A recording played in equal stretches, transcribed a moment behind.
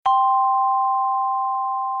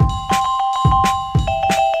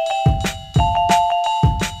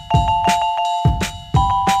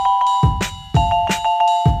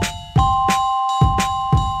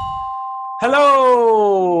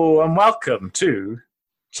Welcome to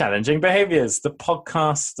Challenging Behaviours, the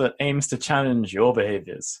podcast that aims to challenge your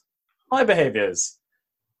behaviours, my behaviours,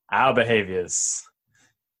 our behaviours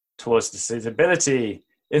towards disability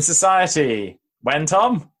in society. When,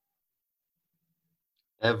 Tom?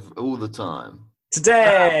 All the time.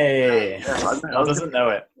 Today. Still doesn't know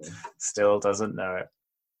it. Still doesn't know it.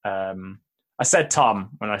 I said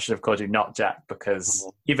Tom when I should have called you not Jack, because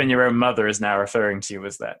even your own mother is now referring to you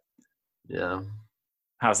as that. Yeah.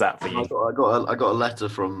 How's that for you? I got a letter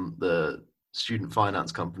from the student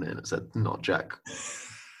finance company and it said not Jack.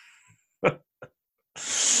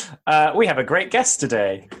 We have a great guest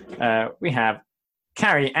today. We have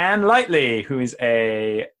Carrie Ann Lightly, who is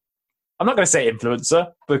I'm not going to say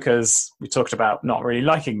influencer because we talked about not really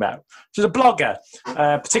liking that. She's a blogger,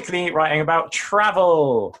 particularly writing about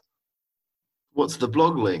travel. What's the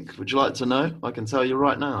blog link? Would you like to know? I can tell you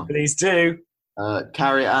right now. Please do.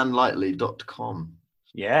 CarrieAnnLightly.com.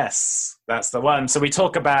 Yes, that's the one. So we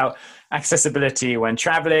talk about accessibility when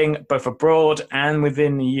traveling, both abroad and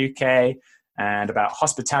within the UK, and about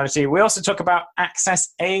hospitality. We also talk about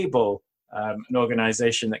Access Able, an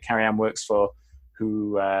organisation that Carrie Ann works for,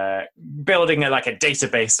 who building a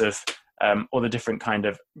database of all the different kind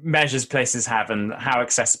of measures places have and how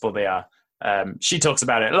accessible they are. She talks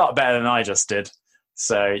about it a lot better than I just did,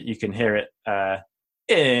 so you can hear it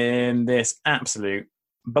in this absolute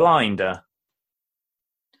blinder.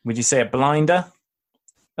 Would you say a blinder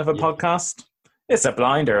of a podcast? It's a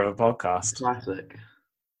blinder of a podcast. Classic.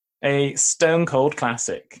 A stone cold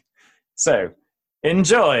classic. So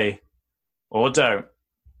enjoy or don't.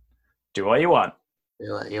 Do what you want.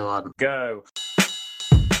 Do what you want. Go.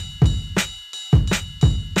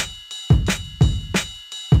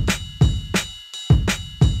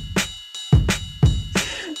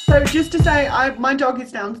 So just to say, my dog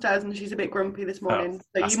is downstairs and she's a bit grumpy this morning,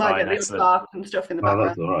 so you might get little bark and stuff in the background.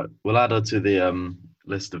 That's all right. We'll add her to the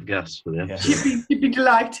list of guests for the episode. She'd be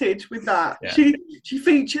delighted with that. Yeah. She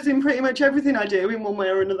features in pretty much everything I do in one way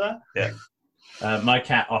or another. Yeah. My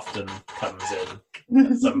cat often comes in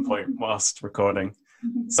at some point whilst recording.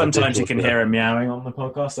 Sometimes you can hear him meowing on the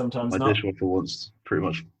podcast, sometimes not. My dishwasher once pretty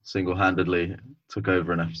much single-handedly took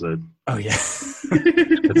over an episode. Oh, yeah.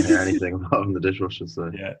 Couldn't hear anything apart from the dishwasher,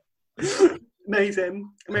 so... Yeah.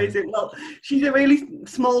 Amazing. Well, she's a really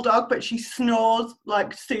small dog, but she snores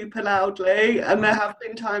super loudly, and there have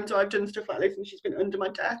been times where I've done stuff like this and she's been under my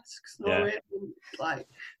desk snoring. Yeah. And,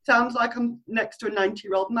 sounds like I'm next to a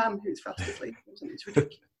 90-year-old man who's fast asleep. It's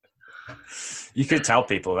ridiculous. You could tell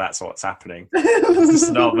people that's what's happening. There's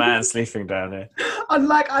an old man sleeping down here.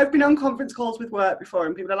 And I've been on conference calls with work before,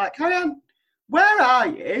 and people are like, "Carry on. Where are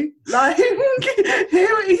you?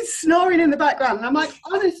 Who is snoring in the background?" And I'm like,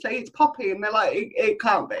 honestly, it's Poppy. And they're like, it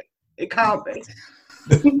can't be. It can't be.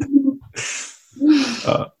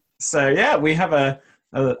 So, yeah, we have a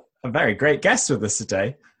very great guest with us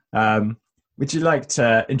today. Would you like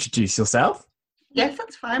to introduce yourself? Yes,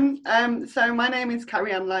 that's fine. So my name is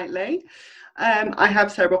Carrie Ann Lightly. I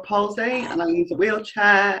have cerebral palsy and I use a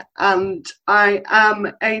wheelchair. And I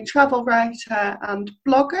am a travel writer and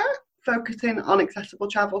blogger, focusing on accessible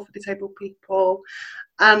travel for disabled people.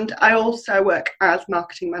 And I also work as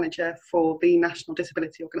marketing manager for the national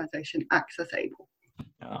disability organisation Access Able.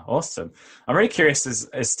 Oh, awesome. I'm really curious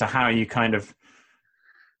as to how you kind of,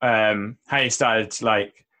 how you started,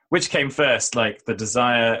 which came first, the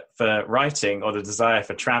desire for writing or the desire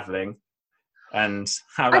for travelling, and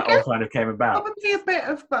how that all kind of came about? Probably a bit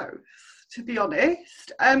of both, to be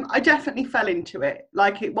honest. I definitely fell into it.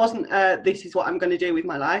 It wasn't, this is what I'm going to do with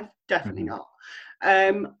my life. Definitely not.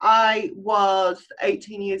 I was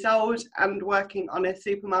 18 years old and working on a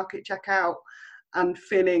supermarket checkout and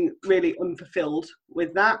feeling really unfulfilled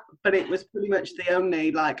with that. But it was pretty much the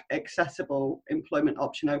only accessible employment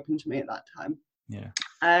option open to me at that time. Yeah.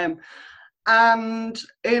 And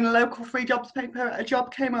in a local free jobs paper, a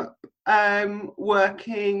job came up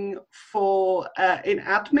working for in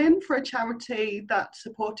admin for a charity that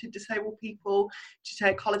supported disabled people to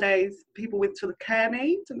take holidays, people with sort of care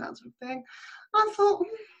needs and that sort of thing. I thought,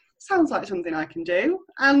 sounds like something I can do,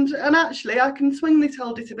 and actually I can swing this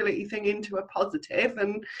whole disability thing into a positive,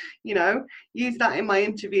 and use that in my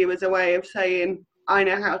interview as a way of saying, I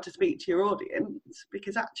know how to speak to your audience,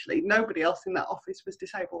 because actually nobody else in that office was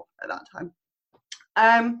disabled at that time.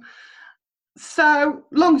 So,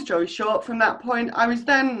 long story short, from that point, I was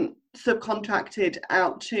then subcontracted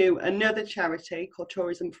out to another charity called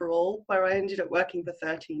Tourism for All, where I ended up working for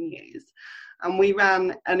 13 years. And we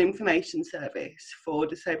ran an information service for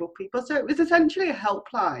disabled people. So it was essentially a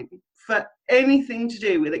helpline for anything to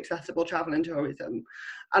do with accessible travel and tourism.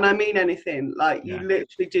 And I mean anything, like you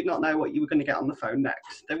literally did not know what you were going to get on the phone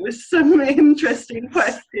next. There was some interesting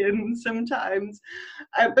questions sometimes.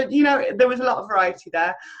 But, you know, there was a lot of variety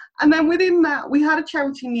there. And then within that, we had a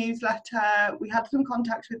charity newsletter. We had some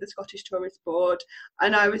contacts with the Scottish Tourist Board.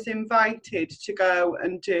 And I was invited to go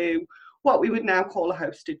and do what we would now call a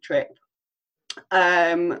hosted trip.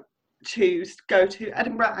 To go to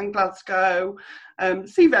Edinburgh and Glasgow,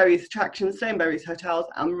 see various attractions, stay in various hotels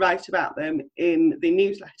and write about them in the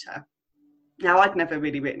newsletter. Now, I'd never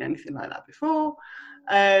really written anything like that before.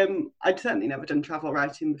 I'd certainly never done travel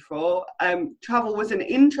writing before. Travel was an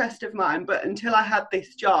interest of mine, but until I had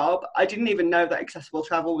this job, I didn't even know that accessible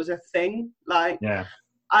travel was a thing.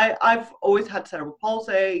 I've always had cerebral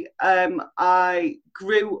palsy. I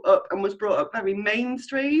grew up and was brought up very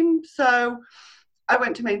mainstream. So I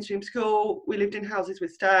went to mainstream school. We lived in houses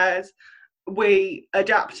with stairs. We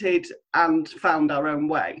adapted and found our own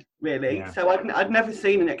way, really. Yeah. So I'd never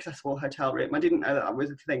seen an accessible hotel room. I didn't know that was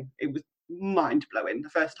a thing. It was mind-blowing. The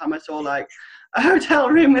first time I saw like a hotel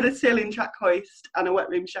room with a ceiling track hoist and a wet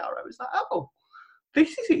room shower, I was like, oh,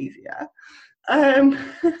 this is easier. And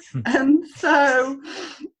so,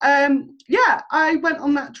 I went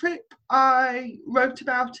on that trip. I wrote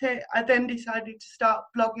about it. I then decided to start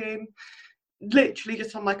blogging, literally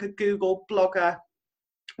just on like a Google Blogger,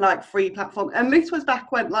 like free platform. And this was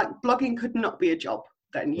back when like blogging could not be a job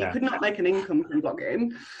then. You could not make an income from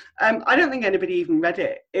blogging. I don't think anybody even read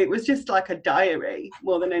it. It was just like a diary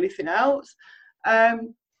more than anything else.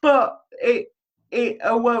 But it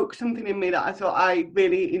awoke something in me that I thought I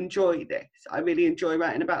really enjoy this. I really enjoy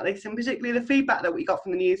writing about this. And particularly the feedback that we got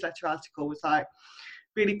from the newsletter article was like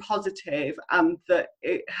really positive, and that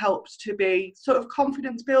it helps to be sort of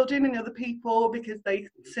confidence building in other people because they've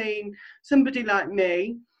seen somebody like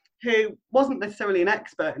me who wasn't necessarily an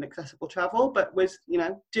expert in accessible travel, but was, you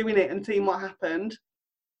know, doing it and seeing what happened.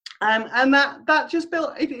 And that just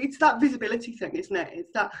built, it's that visibility thing, isn't it?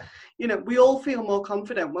 It's that, you know, we all feel more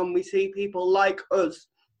confident when we see people like us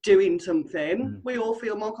doing something. We all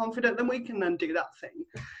feel more confident than we can then do that thing.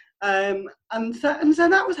 And so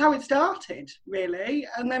that was how it started, really.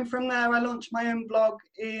 And then from there, I launched my own blog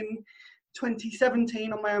in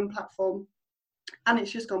 2017 on my own platform, and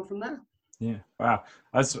it's just gone from there. Yeah, wow.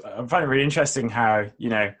 I find it really interesting how, you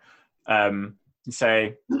know, you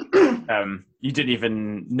say you didn't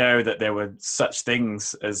even know that there were such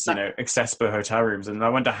things as, you know, accessible hotel rooms. And I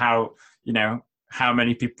wonder how, you know, how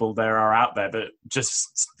many people there are out there that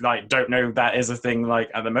just like don't know that is a thing like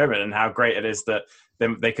at the moment, and how great it is that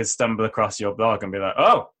they could stumble across your blog and be like,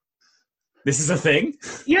 oh, this is a thing.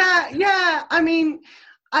 Yeah. I mean,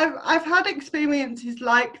 I've had experiences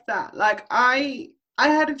like that. Like I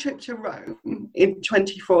had a trip to Rome in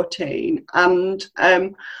 2014, and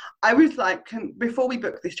I was like, before we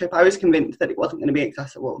booked this trip, I was convinced that it wasn't going to be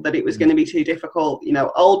accessible, that it was going to be too difficult, you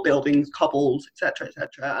know, old buildings, cobbles, etc.,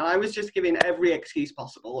 etc. And I was just giving every excuse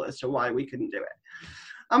possible as to why we couldn't do it.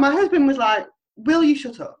 And my husband was like, will you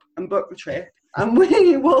shut up and book the trip? And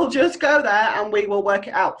we will just go there and we will work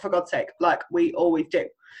it out, for God's sake, like we always do.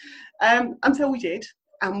 And so we did,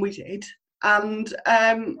 and we did. And,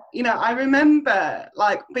 you know, I remember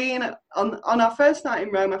like being on our first night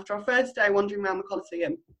in Rome, after our first day wandering around the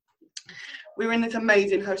Colosseum. We were in this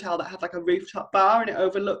amazing hotel that had like a rooftop bar, and it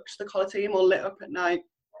overlooked the Colosseum, all lit up at night.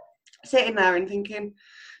 Sitting there and thinking,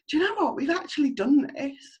 do you know what? We've actually done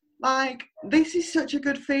this. Like, this is such a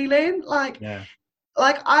good feeling. Like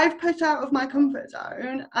I've put out of my comfort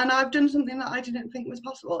zone, and I've done something that I didn't think was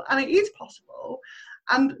possible, and it is possible.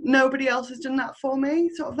 And nobody else has done that for me.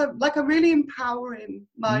 Sort of like a really empowering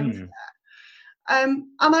mindset. And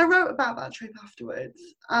I wrote about that trip afterwards,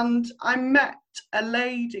 and I met a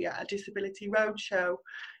lady at a Disability Roadshow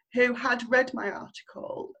who had read my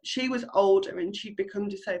article. She was older and she'd become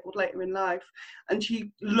disabled later in life, and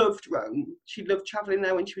she loved Rome. She loved travelling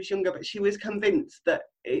there when she was younger, but she was convinced that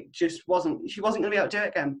she wasn't going to be able to do it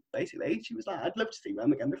again, basically. She was like, I'd love to see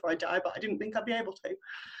Rome again before I die, but I didn't think I'd be able to.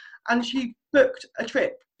 And she booked a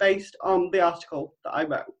trip based on the article that I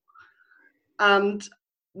wrote. And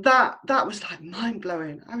that was like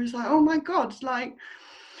mind-blowing. I was like, oh my God, like,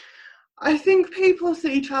 I think people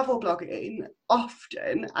see travel blogging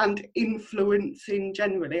often, and influencing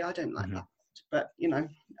generally, I don't like that, but you know,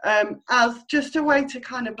 as just a way to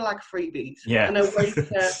kind of blag freebies, and a way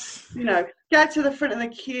to, you know, get to the front of the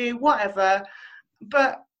queue, whatever.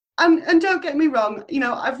 But And don't get me wrong, you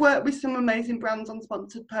know, I've worked with some amazing brands on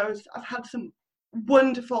sponsored posts. I've had some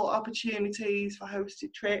wonderful opportunities for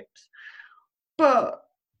hosted trips. But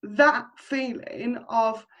that feeling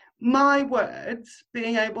of my words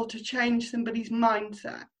being able to change somebody's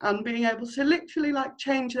mindset and being able to literally like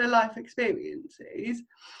change their life experiences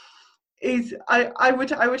is I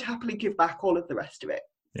would happily give back all of the rest of it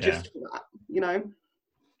just for that, you know.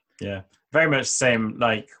 Yeah, very much the same.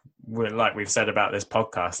 Like we've said about this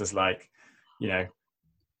podcast, is like, you know,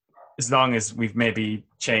 as long as we've maybe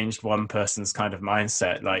changed one person's kind of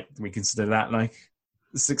mindset, like we consider that like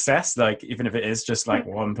success. Like even if it is just like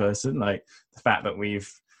one person, like the fact that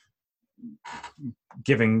we've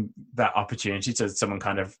given that opportunity to someone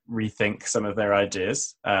kind of rethink some of their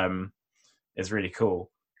ideas is really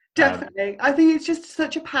cool. Definitely. I think it's just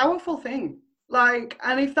such a powerful thing. Like,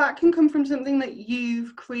 and if that can come from something that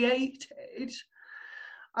you've created,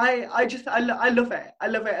 I love it. I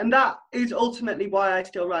love it. And that is ultimately why I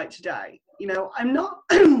still write today. You know, I'm not,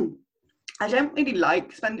 I don't really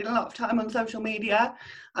like spending a lot of time on social media.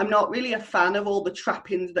 I'm not really a fan of all the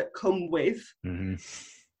trappings that come with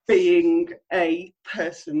being a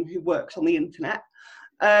person who works on the internet.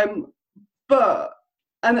 But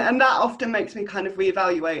and that often makes me kind of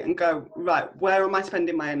reevaluate and go, right, where am I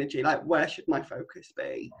spending my energy? Like, where should my focus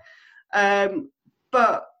be?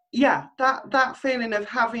 But yeah, that feeling of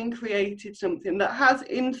having created something that has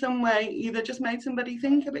in some way either just made somebody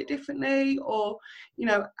think a bit differently or, you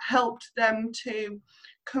know, helped them to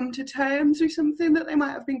come to terms with something that they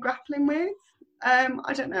might have been grappling with.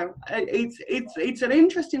 I don't know. It's an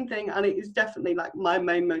interesting thing, and it is definitely like my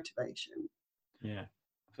main motivation. Yeah,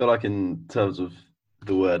 I feel like in terms of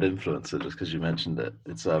the word influencer, just because you mentioned it,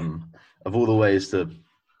 it's of all the ways to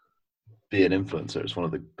be an influencer, it's one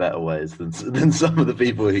of the better ways than some of the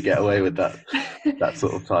people who get away with that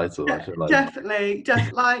sort of title. I feel like definitely.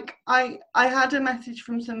 Like I had a message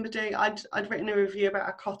from somebody. I'd written a review about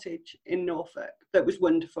a cottage in Norfolk that was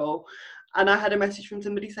wonderful, and I had a message from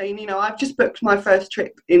somebody saying, you know, I've just booked my first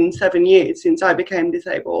trip in 7 years since I became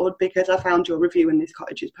disabled because I found your review and this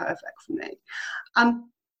cottage is perfect for me. And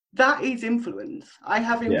that is influence. I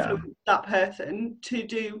have influenced that person to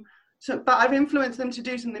do so, but I've influenced them to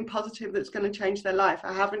do something positive that's going to change their life.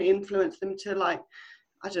 I haven't influenced them to, like,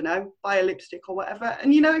 I don't know, buy a lipstick or whatever.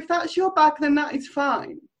 And, you know, if that's your bag, then that is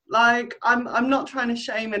fine. Like, I'm not trying to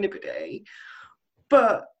shame anybody.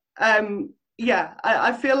 But, yeah,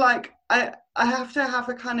 I feel like I have to have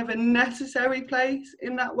a kind of a necessary place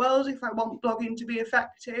in that world if I want blogging to be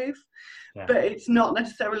effective. Yeah. But it's not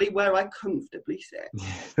necessarily where I comfortably sit.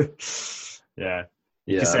 Yeah.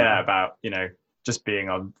 You can say that about, you know, just being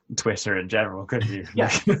on Twitter in general, couldn't you? Yeah,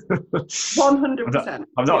 100%.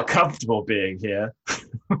 I'm not comfortable being here,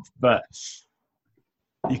 but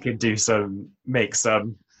you could make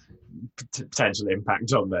some potential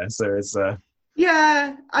impact on there. So it's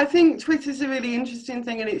yeah, I think Twitter's a really interesting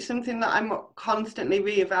thing, and it's something that I'm constantly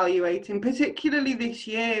reevaluating, particularly this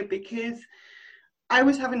year, because I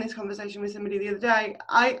was having this conversation with somebody the other day.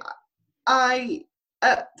 I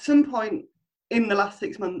at some point in the last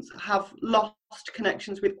 6 months have lost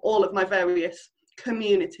connections with all of my various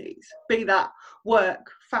communities, be that work,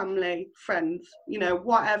 family, friends, you know,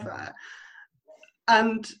 whatever.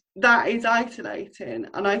 And that is isolating.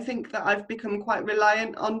 And I think that I've become quite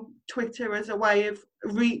reliant on Twitter as a way of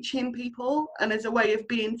reaching people and as a way of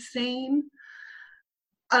being seen.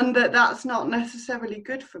 And that's not necessarily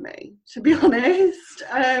good for me, to be honest.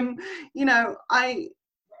 You know,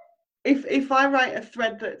 if I write a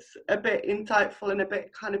thread that's a bit insightful and a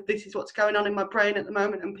bit kind of, this is what's going on in my brain at the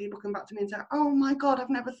moment, and people come back to me and say, oh my God, I've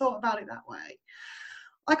never thought about it that way.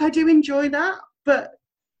 Like, I do enjoy that, but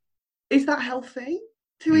is that healthy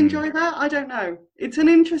to enjoy that? I don't know. It's an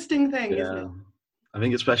interesting thing, isn't it? I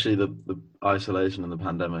think especially the isolation and the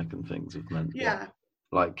pandemic and things have meant that,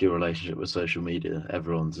 like, your relationship with social media,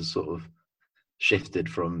 everyone's has sort of shifted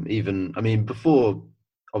from even, I mean, before,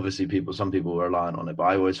 obviously some people were reliant on it, but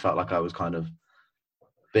I always felt like I was kind of a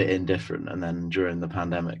bit indifferent. And then during the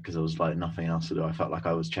pandemic, because there was like nothing else to do, I felt like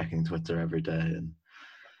I was checking Twitter every day and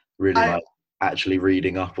really like actually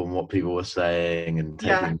reading up on what people were saying and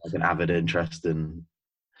taking like an avid interest in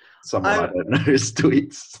someone I don't know's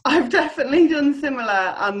tweets. I've definitely done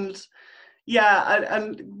similar, and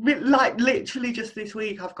and like literally just this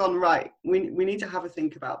week I've gone, right, we need to have a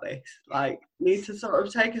think about this, like need to sort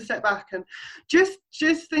of take a step back and just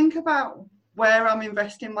think about where I'm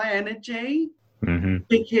investing my energy,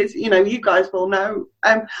 because, you know, you guys will know,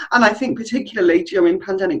 and I think particularly during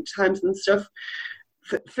pandemic times and stuff,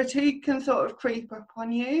 fatigue can sort of creep up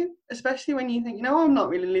on you, especially when you think, you know, I'm not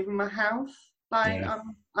really leaving my house, like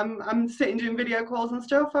I'm sitting doing video calls and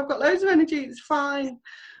stuff. I've got loads of energy. It's fine.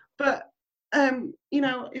 But you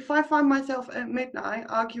know, if I find myself at midnight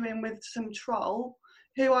arguing with some troll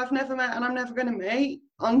who I've never met and I'm never going to meet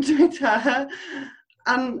on Twitter,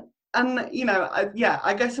 and you know,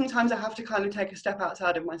 I guess sometimes I have to kind of take a step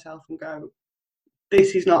outside of myself and go,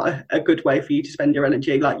 this is not a good way for you to spend your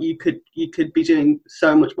energy. Like you could be doing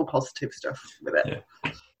so much more positive stuff with it.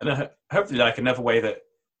 Yeah. And hopefully, like another way that,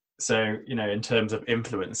 so, you know, in terms of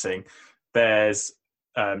influencing, there's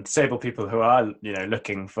disabled people who are, you know,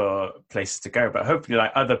 looking for places to go, but hopefully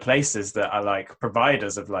like other places that are like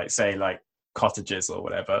providers of, like, say, like cottages or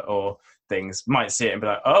whatever, or things, might see it and be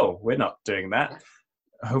like, oh, we're not doing that.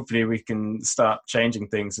 Hopefully we can start changing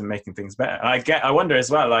things and making things better. I wonder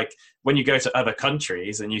as well, like when you go to other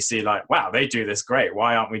countries and you see like, wow, they do this great,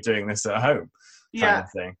 why aren't we doing this at home? Kind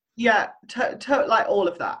of thing. Yeah, like all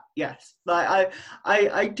of that. Yes, like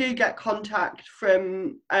I do get contact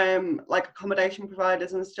from like accommodation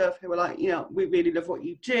providers and stuff who are like, you know, we really love what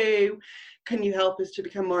you do. Can you help us to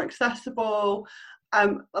become more accessible?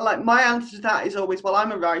 Like my answer to that is always, well,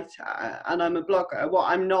 I'm a writer and I'm a blogger.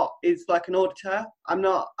 What I'm not is like an auditor. I'm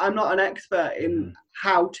not an expert in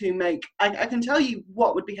how to make. I can tell you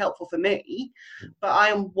what would be helpful for me, but I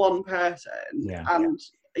am one person, and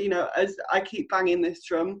you know, as I keep banging this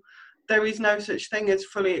drum, there is no such thing as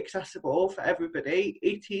fully accessible for everybody.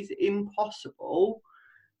 It is impossible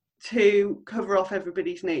to cover off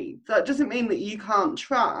everybody's needs. That doesn't mean that you can't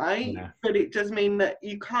try, but it does mean that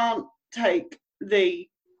you can't take the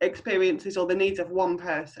experiences or the needs of one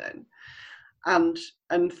person and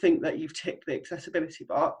think that you've ticked the accessibility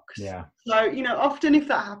box. So, you know, often if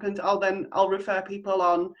that happens, I'll refer people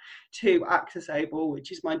on to Accessable,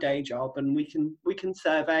 which is my day job, and we can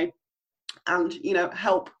survey and, you know,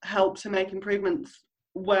 help to make improvements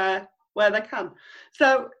where they can.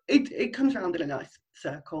 So it comes around in a nice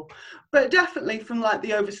circle. But definitely from like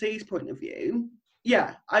the overseas point of view,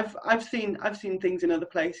 yeah, I've seen things in other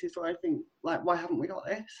places where I think, like, why haven't we got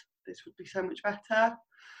this? This would be so much better.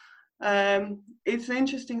 It's an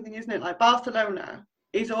interesting thing, isn't it? Like Barcelona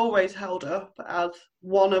is always held up as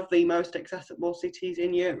one of the most accessible cities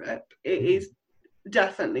in Europe. It is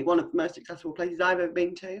definitely one of the most accessible places I've ever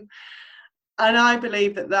been to. And I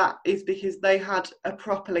believe that is because they had a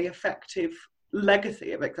properly effective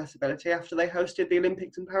legacy of accessibility after they hosted the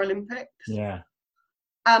Olympics and Paralympics. Yeah.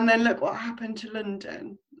 And then look what happened to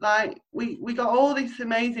London. Like we got all this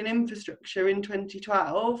amazing infrastructure in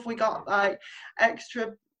 2012. We got like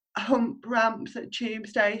extra hump ramps at tube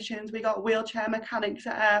stations. We got wheelchair mechanics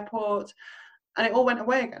at airports, and it all went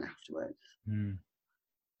away again afterwards.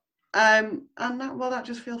 And that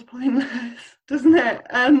just feels pointless, doesn't it?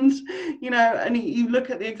 And you know, and you look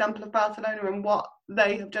at the example of Barcelona and what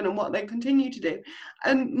they have done and what they continue to do.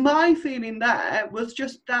 And my feeling there was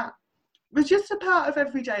just that was just a part of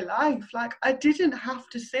everyday life. Like I didn't have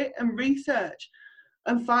to sit and research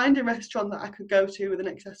and find a restaurant that I could go to with an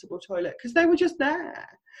accessible toilet because they were just there.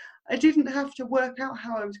 I didn't have to work out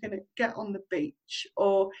how I was going to get on the beach,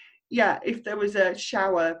 or if there was a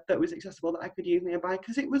shower that was accessible that I could use nearby,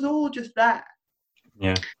 because it was all just there.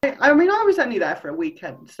 Yeah. I mean, I was only there for a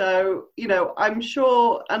weekend, so, you know, I'm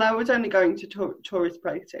sure, and I was only going to tourist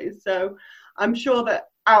places, so I'm sure that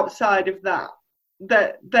outside of that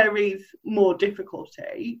there is more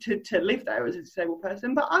difficulty to live there as a disabled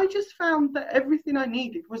person, but I just found that everything I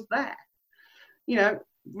needed was there. You know,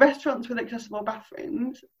 restaurants with accessible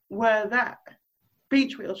bathrooms were there.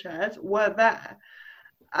 Beach wheelchairs were there.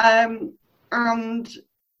 And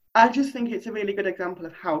I just think it's a really good example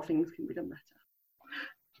of how things can be done better.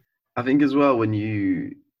 I think as well, when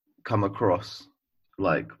you come across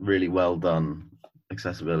like really well done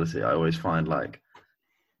accessibility, I always find like,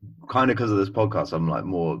 kind of because of this podcast, I'm like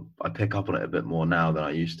I pick up on it a bit more now than I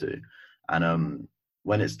used to. And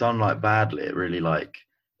when it's done like badly, it really like,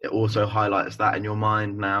 it also highlights that in your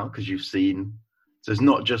mind now because you've seen. So it's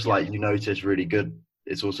not just like you notice really good,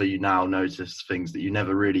 it's also you now notice things that you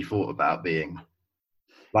never really thought about being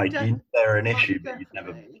like they're an issue, but you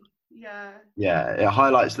never. Yeah, it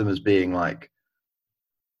highlights them as being like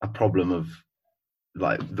a problem of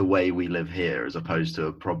like the way we live here, as opposed to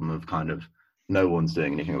a problem of kind of no one's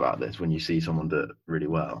doing anything about this when you see someone do it really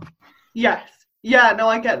well. Yes. Yeah, no,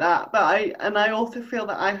 I get that. But I also feel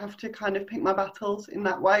that I have to kind of pick my battles in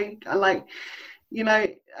that way. And like, you know,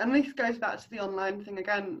 and this goes back to the online thing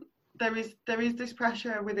again. There is this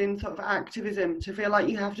pressure within sort of activism to feel like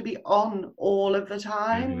you have to be on all of the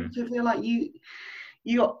time, to feel like you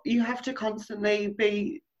have to constantly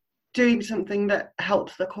be doing something that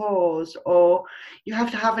helps the cause, or you have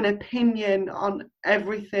to have an opinion on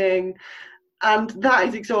everything. and that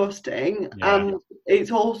is exhausting, and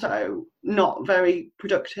it's also not very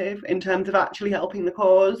productive in terms of actually helping the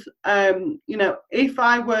cause. If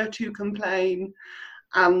I were to complain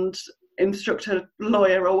and instruct a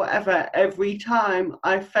lawyer or whatever every time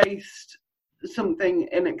I faced something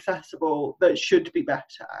inaccessible that should be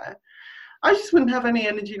better, I just wouldn't have any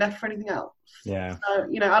energy left for anything else. Yeah. So,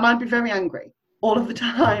 and I'd be very angry all of the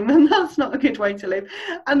time, and that's not a good way to live.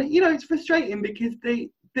 And it's frustrating because the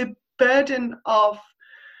burden of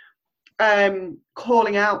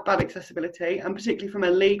calling out bad accessibility, and particularly from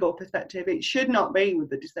a legal perspective, it should not be with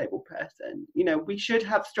the disabled person. We should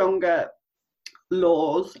have stronger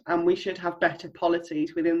laws, and we should have better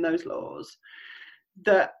policies within those laws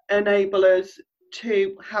that enable us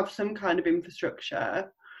to have some kind of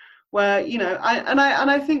infrastructure where,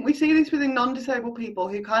 I think we see this within non-disabled people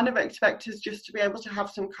who kind of expect us just to be able to have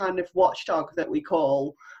some kind of watchdog that we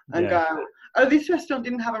call and go, oh, this restaurant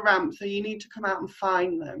didn't have a ramp, so you need to come out and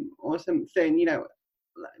fine them or something,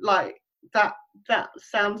 like that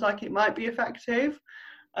sounds like it might be effective,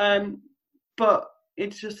 but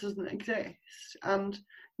it just doesn't exist. And,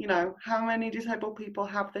 how many disabled people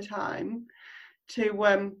have the time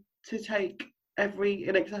to take every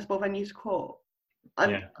inaccessible venue to court?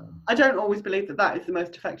 I don't always believe that is the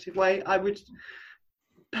most effective way. I would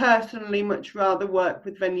personally much rather work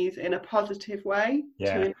with venues in a positive way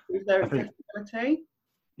to improve their accessibility.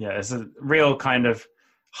 It's a real kind of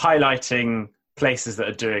highlighting places that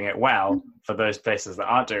are doing it well for those places that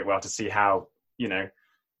aren't doing it well, to see how, there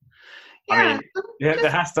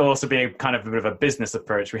has to also be a kind of a bit of a business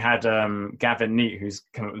approach. We had Gavin Neat, who's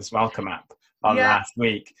come up with this Welcome app on last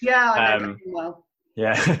week. I know him well.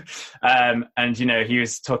 And he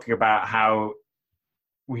was talking about how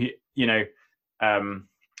we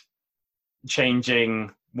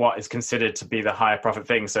changing what is considered to be the higher profit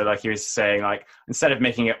thing. So like he was saying, like, instead of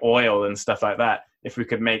making it oil and stuff like that, if we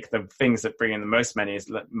could make the things that bring in the most money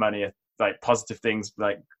like positive things,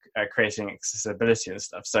 like creating accessibility and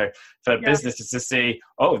stuff. So for businesses to see,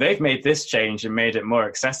 oh, they've made this change and made it more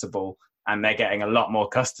accessible, and they're getting a lot more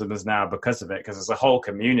customers now because of it, because there's a whole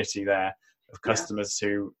community there of customers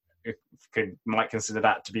who might consider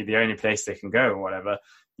that to be the only place they can go or whatever.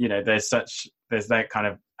 There's that kind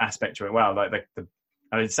of aspect to it. Well, like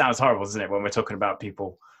it sounds horrible, doesn't it, when we're talking about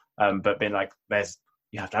people, but being like,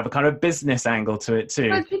 you have to have a kind of business angle to it too.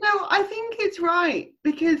 But I think it's right,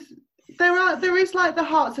 because there is like the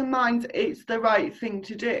hearts and minds, it's the right thing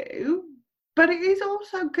to do, but it is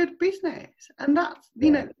also good business, and that's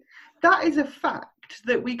that is a fact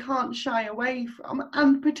that we can't shy away from,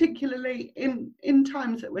 and particularly in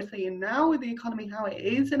times that we're seeing now with the economy how it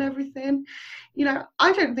is and everything,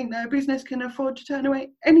 I don't think that a business can afford to turn away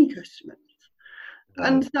any customers.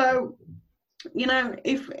 And so,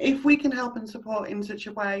 if we can help and support in such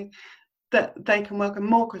a way that they can welcome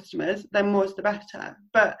more customers, then more is the better.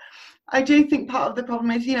 But I do think part of the problem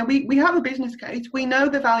is, we have a business case. We know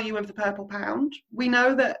the value of the Purple Pound. We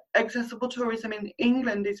know that accessible tourism in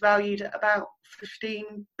England is valued at about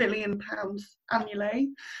 £15 billion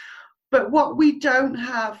annually. But what we don't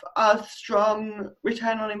have are strong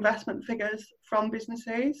return on investment figures from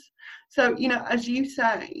businesses. So, as you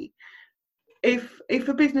say, if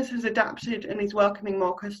a business has adapted and is welcoming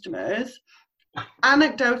more customers,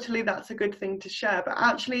 anecdotally that's a good thing to share, but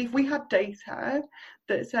actually if we had data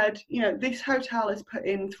that said, this hotel has put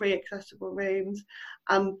in 3 accessible rooms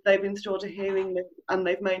and they've installed a hearing lift and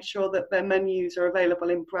they've made sure that their menus are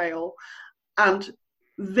available in Braille, and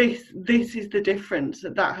this is the difference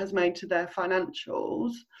that has made to their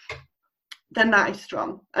financials, then that is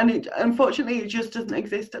strong. And unfortunately it just doesn't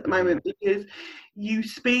exist at the moment, because you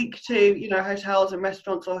speak to hotels and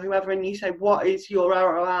restaurants or whoever and you say, what is your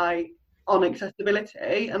ROI on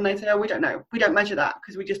accessibility, and they say, oh, we don't know, we don't measure that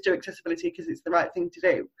because we just do accessibility because it's the right thing to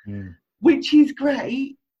do, which is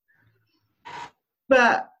great,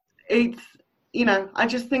 but it's I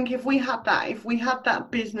just think if we had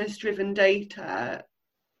that business driven data,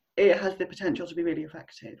 it has the potential to be really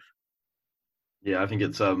effective. I think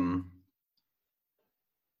it's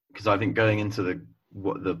because I think going into the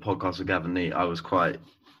podcast with Gavin Neat, I was quite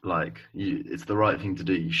like, it's the right thing to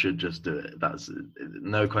do, you should just do it, that's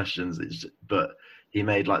no questions. But he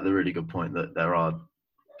made like the really good point that there are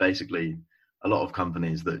basically a lot of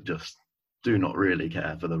companies that just do not really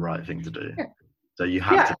care for the right thing to do. So you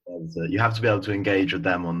have to be able to engage with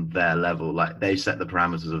them on their level, like they set the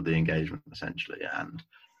parameters of the engagement essentially, and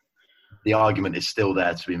the argument is still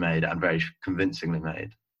there to be made, and very convincingly made,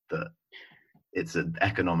 that it's an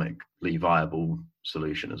economically viable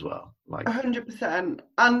solution as well. Like 100%.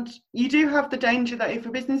 And you do have the danger that if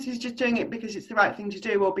a business is just doing it because it's the right thing to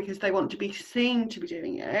do, or because they want to be seen to be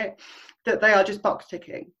doing it, that they are just box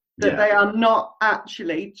ticking, that they are not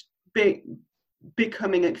actually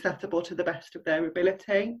becoming accessible to the best of their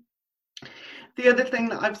ability. The other thing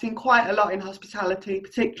that I've seen quite a lot in hospitality,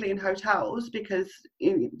 particularly in hotels, because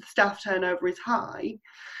staff turnover is high,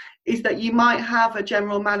 is that you might have a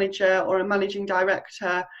general manager or a managing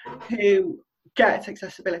director who gets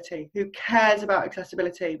accessibility, who cares about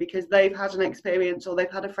accessibility because they've had an experience, or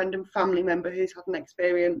they've had a friend and family member who's had an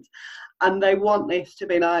experience, and they want this to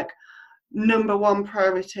be like number one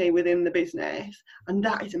priority within the business. And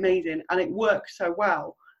that is amazing, and it works so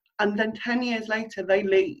well. And then 10 years later they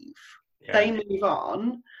leave, they move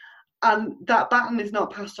on, and that baton is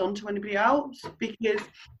not passed on to anybody else, because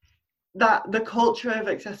that the culture of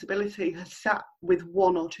accessibility has sat with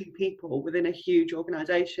one or two people within a huge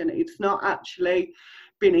organisation. It's not actually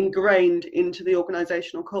been ingrained into the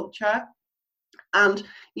organisational culture. And,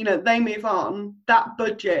 you know, they move on, that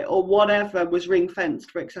budget or whatever was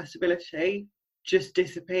ring-fenced for accessibility just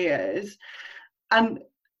disappears. And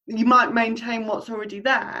you might maintain what's already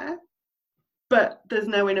there, but there's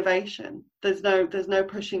no innovation. There's no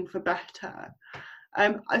pushing for better.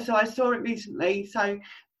 So I saw it recently. So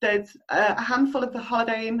there's a handful of the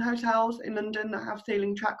Holiday Inn hotels in London that have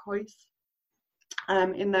ceiling track hoists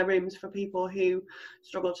in their rooms for people who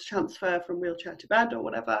struggle to transfer from wheelchair to bed or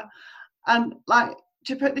whatever. And like,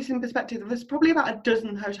 to put this in perspective, there's probably about a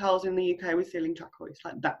dozen hotels in the UK with ceiling track hoists.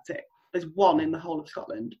 Like, that's it. There's one in the whole of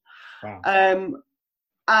Scotland. Wow.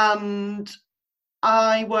 And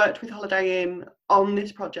I worked with Holiday Inn on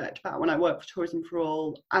this project back when I worked for Tourism for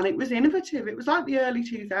All, and it was innovative. It was like the early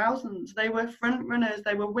 2000s. They were front runners.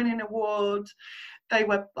 They were winning awards. They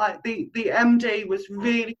were like, the MD was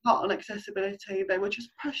really hot on accessibility. They were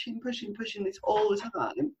just pushing this all the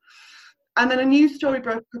time. And then a news story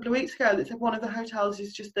broke a couple of weeks ago that said one of the hotels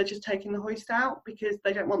they're just taking the hoist out because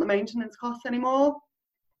they don't want the maintenance costs anymore.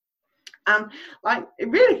 And like, it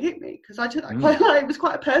really hit me, because I took that quite like, it was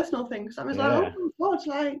quite a personal thing, because I was like, oh my God,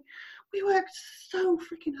 like, we worked so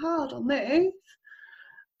freaking hard on this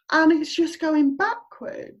and it's just going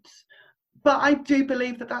backwards. But I do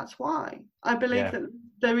believe that that's why. I believe that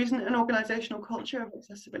there isn't an organisational culture of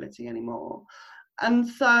accessibility anymore. And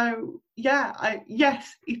so,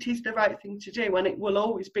 yes, it is the right thing to do, and it will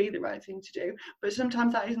always be the right thing to do, but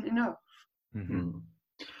sometimes that isn't enough. Mm-hmm.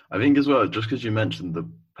 I think as well, just because you mentioned the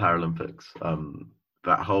Paralympics,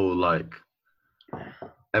 that whole, like,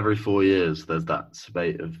 every 4 years there's that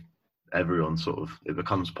debate of everyone sort of, it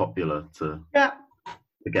becomes popular to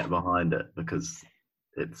get behind it because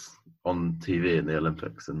it's on TV in the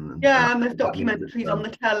Olympics, and there's documentaries on the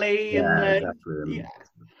telly, exactly. And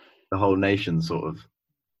the whole nation sort of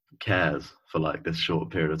cares for like this short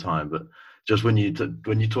period of time. But just when you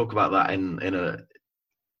talk about that in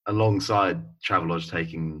alongside Travelodge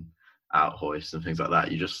taking out hoists and things like that,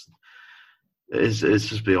 it's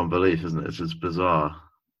just beyond belief, isn't it? It's just bizarre.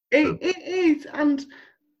 It is. And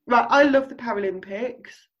right, I love the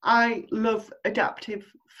Paralympics. I love adaptive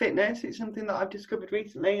fitness. It's something that I've discovered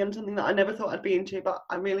recently, and something that I never thought I'd be into, but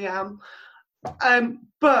I really am.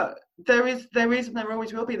 But there is and there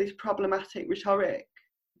always will be this problematic rhetoric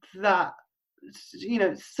that, you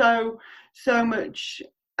know, so much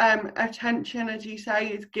attention, as you say,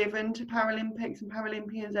 is given to Paralympics and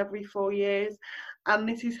Paralympians every 4 years, and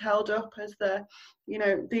this is held up as the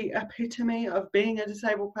epitome of being a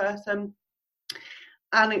disabled person.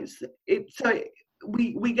 And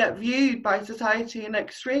we get viewed by society in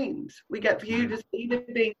extremes. We get viewed as either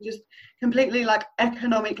being just completely like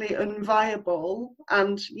economically unviable,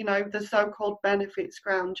 and, you know, the so-called benefit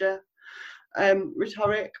scrounger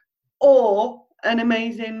rhetoric, or an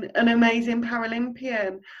amazing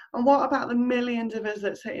Paralympian. And what about the millions of us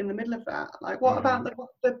that sit in the middle of that? Like, what about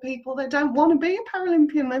the people that don't want to be a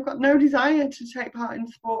Paralympian? They've got no desire to take part in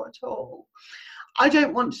sport at all. I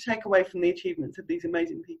don't want to take away from the achievements of these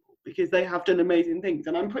amazing people, because they have done amazing things,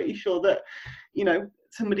 and I'm pretty sure that, you know,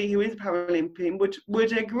 somebody who is a Paralympian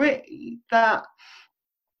would agree that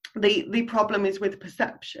the problem is with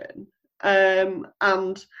perception. And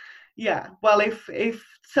well, if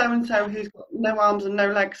so and so who's got no arms and no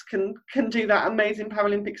legs can do that amazing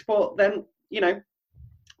Paralympic sport, then, you know,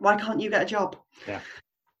 why can't you get a job? Yeah.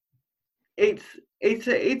 It's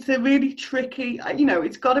a really tricky, you know,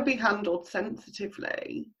 it's got to be handled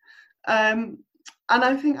sensitively. And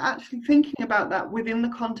I think actually thinking about that within the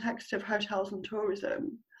context of hotels and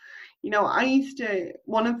tourism, you know,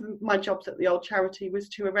 one of my jobs at the old charity was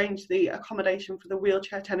to arrange the accommodation for the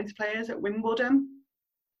wheelchair tennis players at Wimbledon.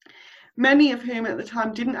 many of whom at the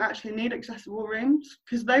time didn't actually need accessible rooms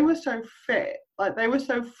because they were so fit, like they were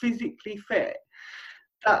so physically fit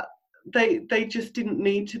that they just didn't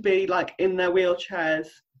need to be like in their wheelchairs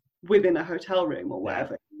within a hotel room or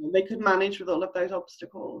whatever. They could manage with all of those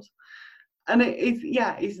obstacles. And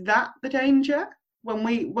is that the danger when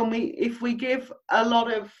we if we give a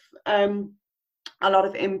lot of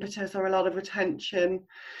impetus or a lot of attention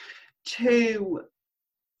to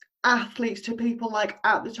athletes, to people like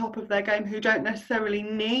at the top of their game who don't necessarily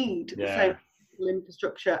need the same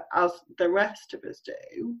infrastructure as the rest of us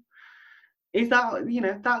do, is that, you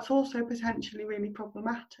know, that's also potentially really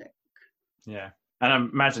problematic. Yeah. And I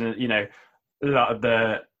imagine, you know, a lot of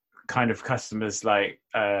the kind of customers like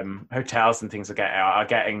hotels and things are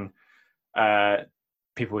getting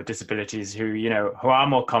people with disabilities who, you know, who are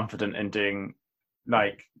more confident in doing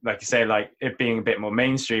like you say, like it being a bit more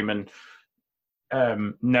mainstream and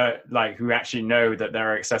know, like, who actually know that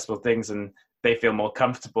there are accessible things and they feel more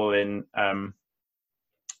comfortable in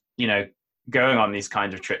you know, going on these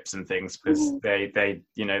kind of trips and things because they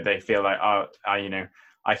you know, they feel like, oh, you know,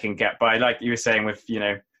 I can get by, like you were saying with, you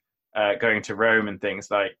know, going to Rome and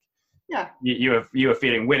things, like you were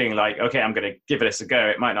feeling willing, like, okay, I'm going to give this a go.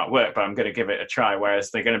 It might not work, but I'm going to give it a try.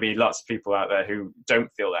 Whereas there are going to be lots of people out there who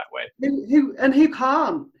don't feel that way, who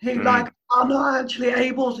can't, like are not actually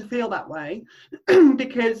able to feel that way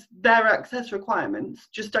because their access requirements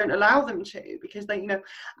just don't allow them to, because they, you know,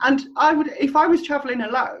 and I would, if I was traveling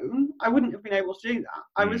alone, I wouldn't have been able to do that.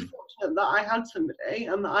 I was fortunate that I had somebody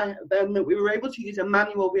and that we were able to use a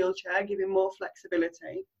manual wheelchair, giving more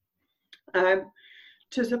flexibility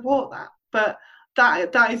to support that. But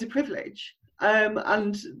that is a privilege.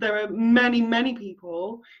 And there are many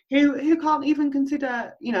people who can't even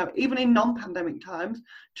consider, you know, even in non-pandemic times,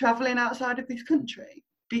 travelling outside of this country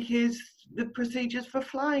because the procedures for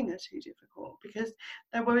flying are too difficult, because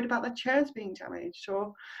they're worried about their chairs being damaged,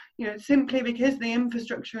 or, you know, simply because the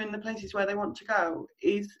infrastructure in the places where they want to go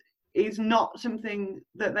is not something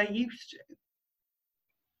that they're used to.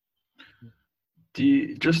 Do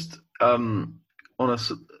you just on a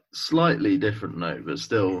slightly different note, but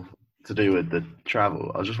still to do with the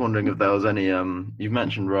travel, I was just wondering if there was any, you've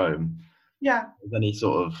mentioned Rome. Yeah. Any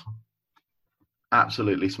sort of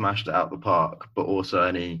absolutely smashed it out the park, but also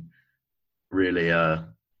any really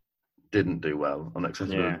didn't do well on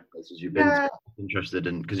accessibility places you've been interested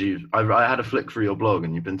in? Because I had a flick through your blog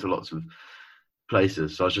and you've been to lots of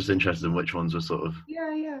places, so I was just interested in which ones were sort of...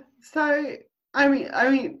 Yeah. So, I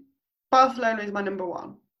mean, Barcelona is my number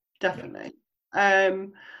one, definitely.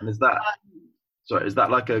 And is that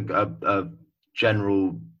like a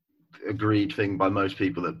general agreed thing by most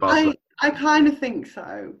people that Barcelona? I kind of think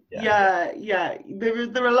so. Yeah.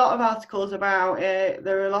 There are a lot of articles about it.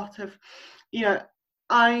 There are a lot of, you know,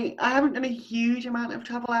 I haven't done a huge amount of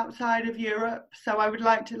travel outside of Europe, so I would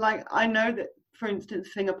like to, like, I know that, for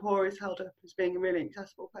instance, Singapore is held up as being a really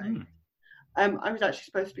accessible place. I was actually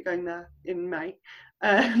supposed to be going there in May.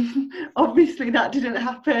 Obviously that didn't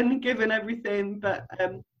happen given everything, but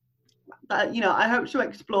you know, I hope to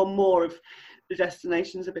explore more of the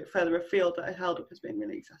destinations a bit further afield that are held up as being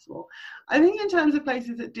really accessible. I think in terms of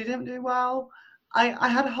places that didn't do well, I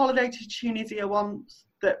had a holiday to Tunisia once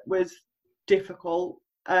that was difficult.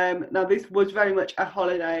 Now this was very much a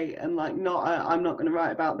holiday and like not I'm not going to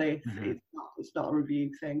write about this. It's not a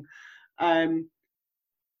review thing.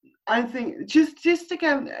 I think just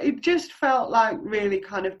again, it just felt like really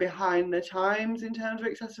kind of behind the times in terms of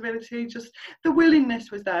accessibility. Just the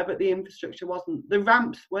willingness was there, but the infrastructure wasn't. The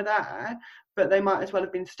ramps were there, but they might as well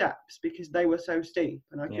have been steps because they were so steep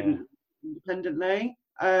and I couldn't independently.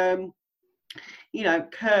 You know,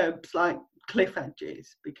 curbs like cliff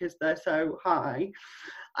edges because they're so high.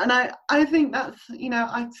 And I think that's, you know,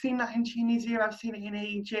 I've seen that in Tunisia, I've seen it in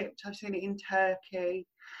Egypt, I've seen it in Turkey.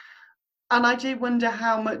 And I do wonder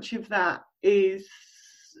how much of that is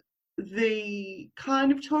the kind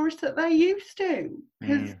of tourist that they're used to.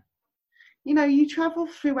 Because, you know, you travel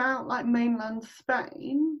throughout like mainland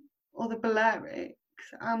Spain or the Balearics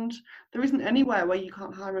and there isn't anywhere where you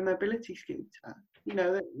can't hire a mobility scooter. You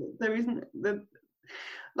know, there isn't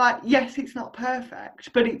like, yes, it's not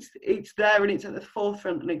perfect, but it's there and it's at the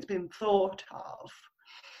forefront and it's been thought of.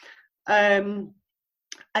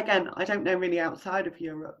 Again, I don't know really outside of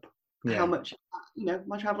Europe. How much, you know,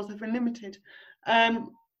 my travels have been limited,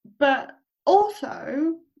 but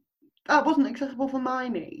also that wasn't accessible for my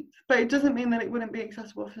needs, but it doesn't mean that it wouldn't be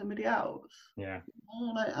accessible for somebody else.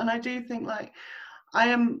 And I do think like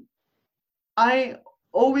I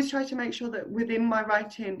always try to make sure that within my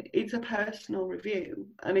writing, it's a personal review,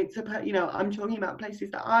 and it's I'm talking about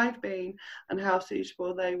places that I've been and how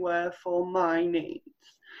suitable they were for my needs.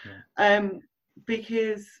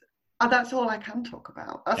 Because that's all I can talk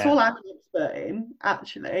about. That's all I'm an expert in,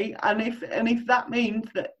 actually. And if that means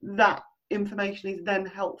that information is then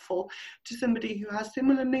helpful to somebody who has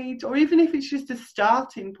similar needs, or even if it's just a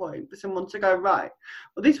starting point for someone to go, right,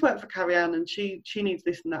 well, this worked for Carrie-Anne and she needs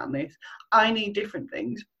this and that and this. I need different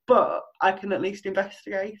things, but I can at least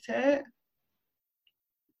investigate it.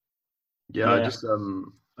 Yeah. I just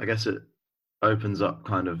I guess it opens up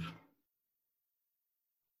kind of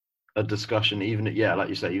a discussion, even like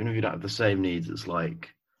you say, even if you don't have the same needs, it's like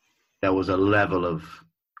there was a level of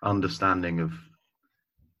understanding of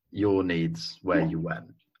your needs where you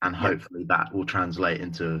went, and hopefully that will translate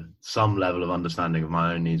into some level of understanding of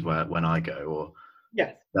my own needs when I go, or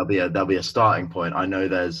there'll be a starting point. I know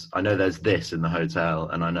there's this in the hotel,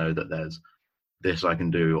 and I know that there's this I can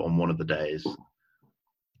do on one of the days.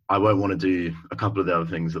 I won't want to do a couple of the other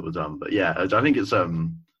things that were done, but I think it's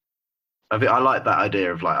I like that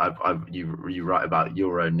idea of like you write about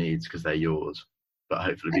your own needs because they're yours, but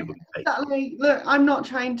hopefully people can take exactly. Look, I'm not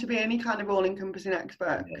trying to be any kind of all-encompassing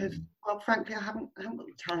expert because, well, frankly, I haven't got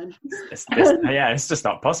the time. It's just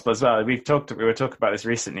not possible as well. We were talking about this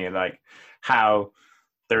recently, like how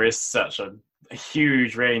there is such a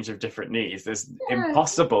huge range of different needs. It's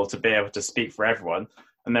impossible to be able to speak for everyone,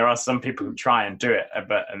 and there are some people who try and do it,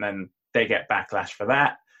 and then they get backlash for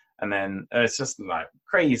that. And then it's just like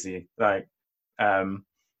crazy. Like, what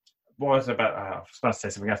was it about? I was supposed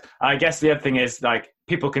to say something else. I guess the other thing is like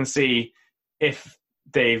people can see if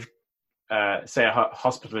they've, say, a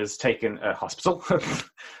hospital has taken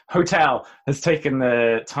hotel has taken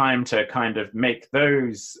the time to kind of make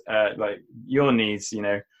those like your needs,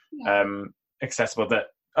 accessible. That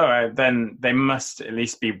then they must at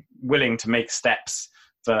least be willing to make steps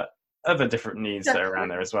for other different needs that are around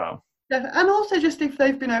there as well. And also just if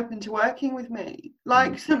they've been open to working with me.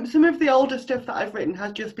 Like some of the older stuff that I've written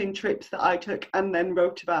has just been trips that I took and then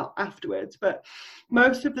wrote about afterwards. But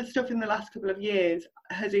most of the stuff in the last couple of years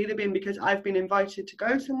has either been because I've been invited to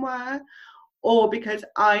go somewhere, or because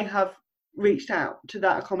I have reached out to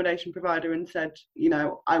that accommodation provider and said,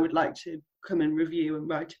 I would like to come and review and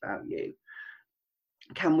write about you.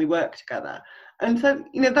 Can we work together? And so,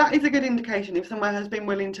 that is a good indication if someone has been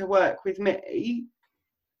willing to work with me,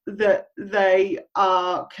 that they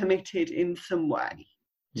are committed in some way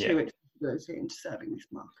to accessibility and to serving this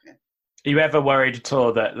market. Are you ever worried at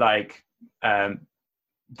all that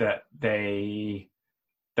that they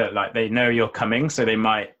know you're coming, so they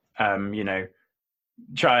might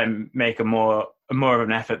try and make a more of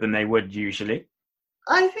an effort than they would usually?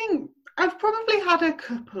 I think I've probably had a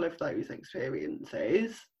couple of those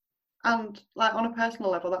experiences. And like on a personal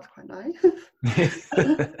level, that's quite nice.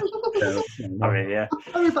 I mean, yeah.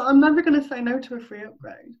 Sorry, but I'm never going to say no to a free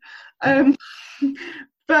upgrade.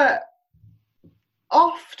 But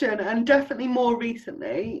often, and definitely more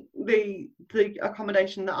recently, the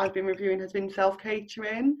accommodation that I've been reviewing has been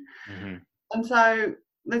self-catering. Mm-hmm. And so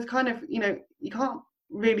there's kind of, you can't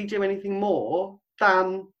really do anything more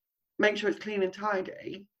than make sure it's clean and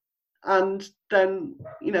tidy. And then,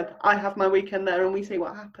 I have my weekend there and we see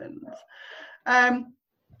what happens.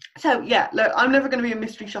 So yeah, look, I'm never going to be a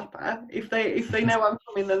mystery shopper. If they know I'm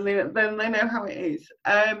coming, then they know how it is.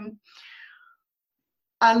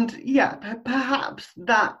 And yeah, perhaps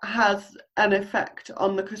that has an effect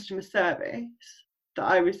on the customer service that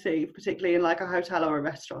I receive, particularly in like a hotel or a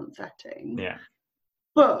restaurant setting. Yeah.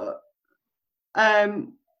 But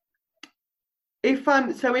if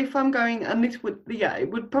I'm going, and this would, it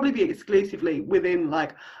would probably be exclusively within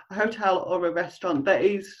like a hotel or a restaurant that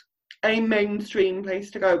is a mainstream place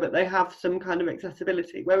to go, but they have some kind of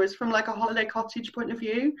accessibility. Whereas from like a holiday cottage point of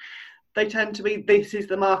view, they tend to be, this is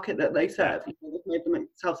the market that they serve. They've made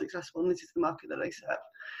themselves accessible, and this is the market that they serve.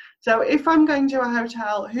 So if I'm going to a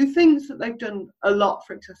hotel who thinks that they've done a lot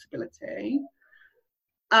for accessibility,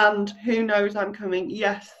 and who knows I'm coming,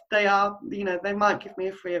 yes, they are, they might give me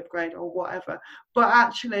a free upgrade or whatever. But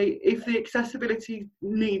actually, if the accessibility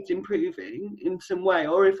needs improving in some way,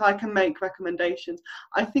 or if I can make recommendations,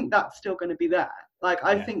 I think that's still going to be there. Like,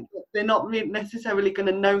 I think that they're not really necessarily going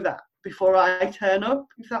to know that before I turn up,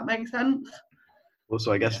 if that makes sense.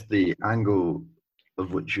 Also, I guess the angle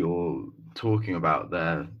of which you're talking about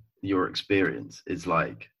there, your experience, is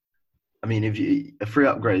like, I mean, a free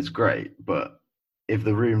upgrade is great, but if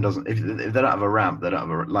the room doesn't, if they don't have a ramp, they don't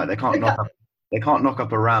have they can't knock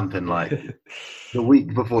up a ramp in like the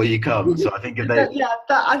week before you come. So I think if they,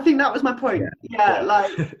 I think that was my point. Yeah.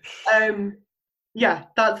 Like, Yeah,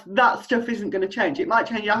 that stuff isn't going to change. It might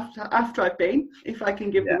change after I've been, if I can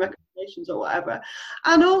give them recommendations or whatever.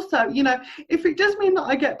 And also, you know, if it does mean that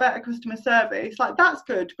I get better customer service, like, that's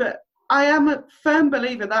good. But I am a firm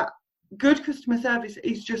believer that good customer service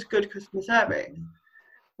is just good customer service.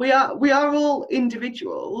 We are all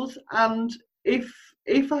individuals, and if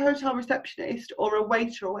a hotel receptionist or a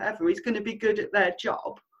waiter or whatever is going to be good at their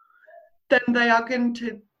job, then they are going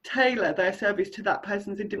to tailor their service to that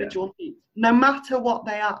person's individual needs, no matter what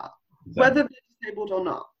they are, whether they're disabled or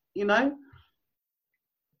not, you know?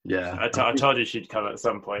 Yeah. I told you she'd come at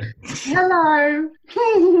some point. Hello!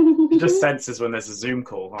 You just senses when there's a Zoom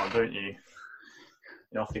call on, don't you?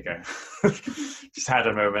 And off you go. Just had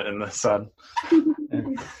a moment in the sun. I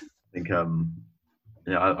think,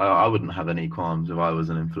 I wouldn't have any qualms if I was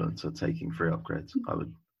an influencer taking free upgrades. I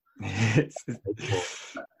would.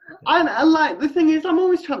 And like, the thing is, I'm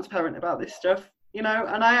always transparent about this stuff, you know,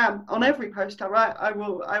 and I am on every post I write. I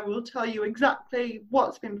will tell you exactly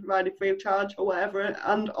what's been provided free of charge or whatever,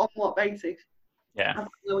 and on what basis. Yeah. I've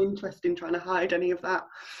no interest in trying to hide any of that.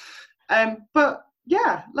 But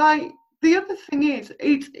yeah, like, the other thing is,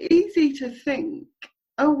 it's easy to think,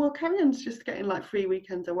 oh, well, Carrie-Ann's just getting like free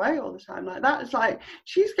weekends away all the time. Like, that is like,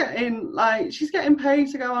 she's getting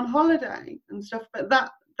paid to go on holiday and stuff, but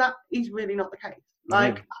that is really not the case.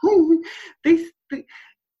 Like,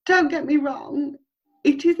 don't get me wrong,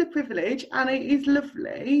 it is a privilege and it is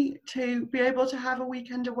lovely to be able to have a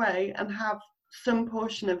weekend away and have some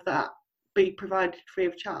portion of that be provided free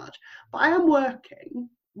of charge. But I am working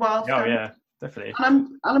whilst definitely. And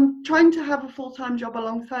I'm trying to have a full-time job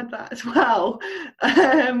alongside that as well.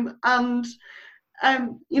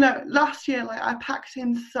 You know, last year, like, I packed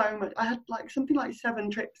in so much. I had like something like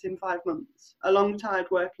 7 trips in 5 months, alongside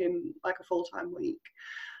working like a full-time week.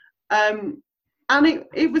 And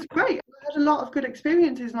it was great. I had a lot of good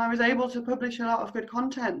experiences, and I was able to publish a lot of good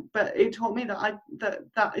content. But it taught me that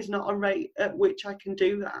that is not a rate at which I can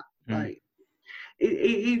do that. Like,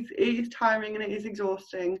 it is tiring and it is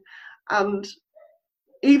exhausting. And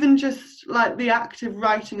even just like the act of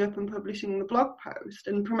writing up and publishing the blog post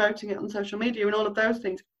and promoting it on social media and all of those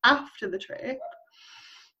things after the trip,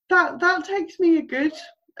 that takes me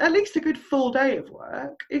at least a good full day of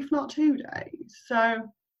work, if not 2 days.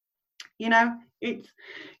 So, you know,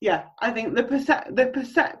 I think the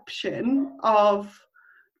perception of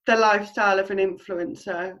the lifestyle of an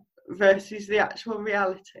influencer versus the actual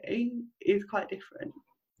reality is quite different.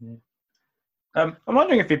 Yeah. I'm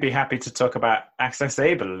wondering if you'd be happy to talk about Access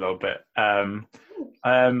Able a little bit. I've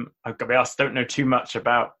got to be honest, don't know too much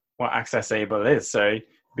about what Access Able is, so it'd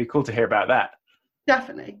be cool to hear about that.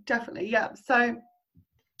 Definitely, yeah. So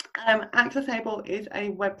Access Able is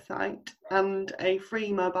a website and a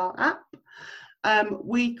free mobile app.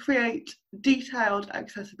 We create detailed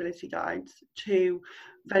accessibility guides to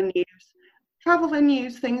venues, travel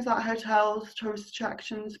venues, things like hotels, tourist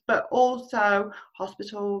attractions, but also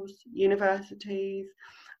hospitals, universities,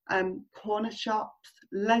 corner shops,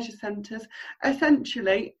 leisure centres,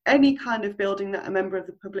 essentially any kind of building that a member of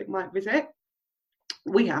the public might visit,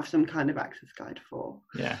 we have some kind of access guide for.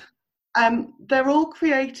 Yeah. They're all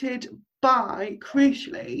created by,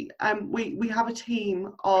 crucially, we have a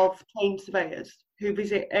team of trained surveyors who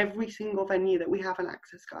visit every single venue that we have an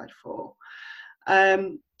access guide for.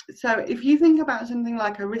 So if you think about something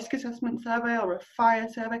like a risk assessment survey or a fire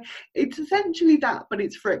survey, it's essentially that, but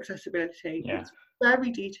it's for accessibility. Yeah. It's very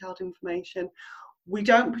detailed information. We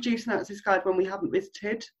don't produce an access guide when we haven't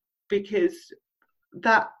visited, because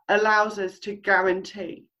that allows us to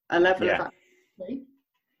guarantee a level of accessibility.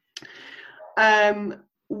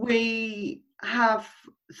 We have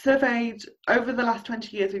surveyed, over the last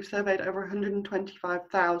 20 years, we've surveyed over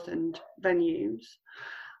 125,000 venues.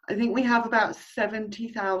 I think we have about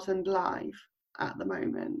 70,000 live at the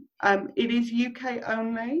moment. It is UK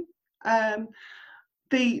only.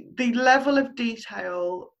 The level of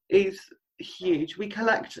detail is huge. We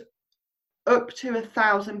collect up to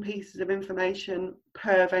 1,000 pieces of information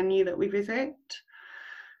per venue that we visit.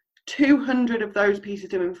 200 of those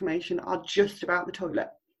pieces of information are just about the toilet.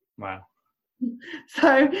 Wow.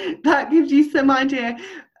 So that gives you some idea.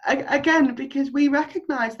 Again, because we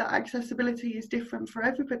recognise that accessibility is different for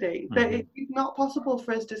everybody, that it's not possible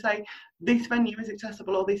for us to say this venue is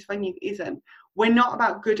accessible or this venue isn't. We're not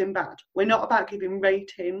about good and bad. We're not about giving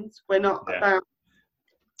ratings. We're not about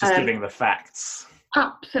just giving the facts.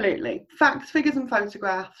 Absolutely, facts, figures, and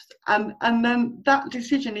photographs, and then that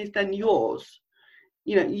decision is then yours.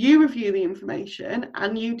 You know, you review the information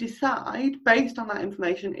and you decide based on that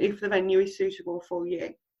information if the venue is suitable for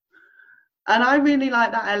you. And I really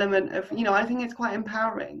like that element of, you know, I think it's quite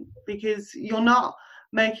empowering, because you're not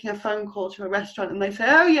making a phone call to a restaurant and they say,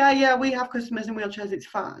 oh yeah, we have customers in wheelchairs, it's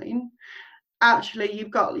fine. Actually,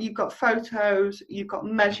 you've got photos, you've got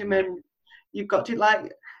measurement, you've got to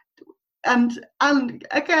like, and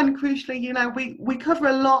again, crucially, you know, we cover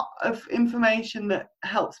a lot of information that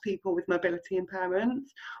helps people with mobility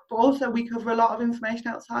impairments, but also we cover a lot of information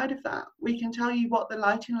outside of that. We can tell you what the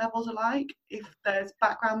lighting levels are like, if there's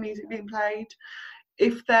background music being played,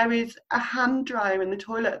 if there is a hand dryer in the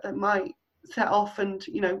toilet that might set off and,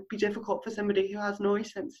 you know, be difficult for somebody who has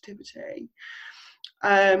noise sensitivity.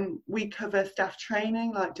 We cover staff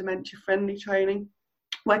training, like dementia-friendly training.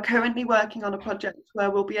 We're currently working on a project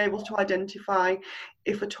where we'll be able to identify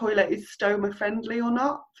if a toilet is stoma-friendly or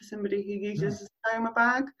not for somebody who uses a stoma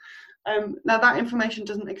bag. Now, that information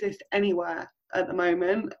doesn't exist anywhere at the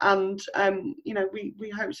moment, and you know, we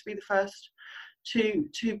hope to be the first to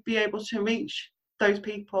be able to reach those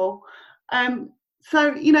people.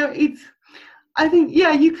 So, you know, I think,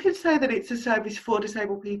 yeah, you could say that it's a service for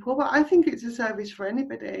disabled people, but I think it's a service for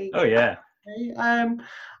anybody. Oh yeah.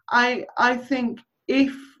 I think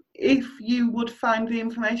if you would find the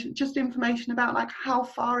information about like how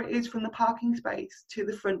far it is from the parking space to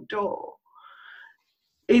the front door,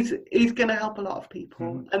 is going to help a lot of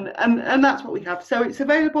people. And that's what we have. So it's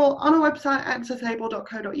available on our website,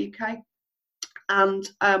 accessable.co.uk, and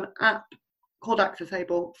app called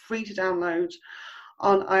Accessable, free to download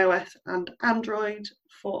on iOS and Android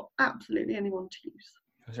for absolutely anyone to use.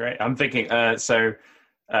 That's right. I'm thinking, so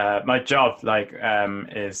my job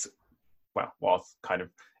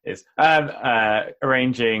is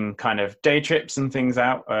arranging kind of day trips and things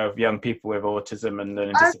out of young people with autism and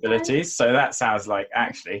learning disabilities. So that sounds like,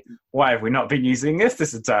 actually, why have we not been using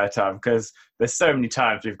this entire time? Because there's so many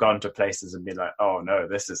times we've gone to places and been like, oh no,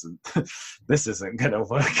 this isn't going to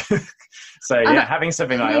work. So yeah, having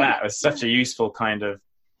something like that was such a useful kind of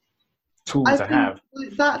tool to have.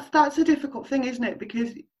 That's a difficult thing, isn't it?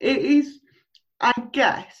 Because it is, I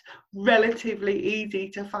guess, relatively easy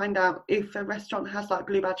to find out if a restaurant has like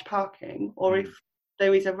blue badge parking or if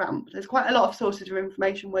there is a ramp. There's quite a lot of sources of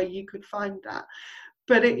information where you could find that,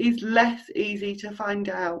 but it is less easy to find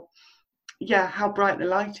out, how bright the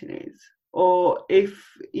lighting is, or if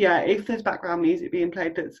there's background music being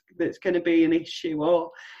played that's going to be an issue, or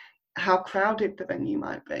how crowded the venue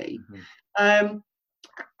might be.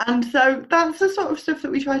 And so that's the sort of stuff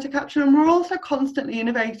that we try to capture, and we're also constantly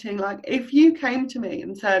innovating. Like, if you came to me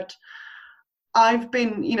and said, I've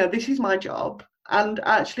been, this is my job, and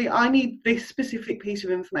actually I need this specific piece of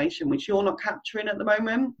information which you're not capturing at the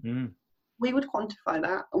moment, we would quantify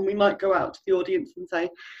that, and we might go out to the audience and say,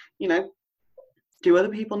 do other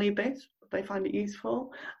people need this? Would they find it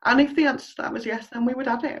useful? And if the answer to that was yes, then we would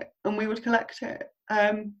add it and we would collect it,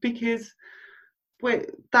 because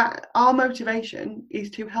our motivation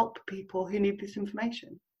is to help people who need this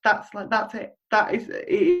information. That's it.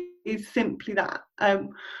 It is simply that.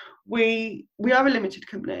 We are a limited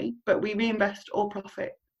company, but we reinvest all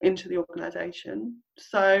profit into the organisation.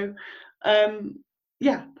 So the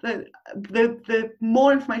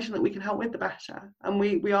more information that we can help with, the better. And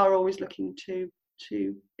we are always looking to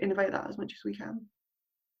innovate that as much as we can.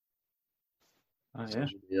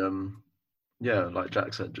 Like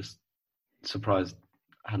Jack said, just surprised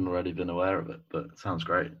I hadn't already been aware of it, but it sounds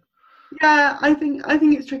great. Yeah, I think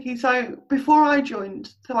it's tricky. So before I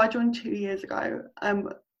joined 2 years ago,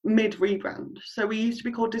 mid rebrand. So we used to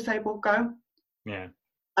be called Disabled Go. Yeah.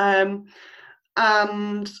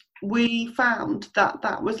 And we found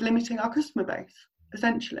that was limiting our customer base,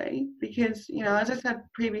 essentially, because, as I said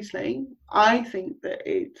previously, I think that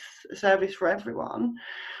it's a service for everyone,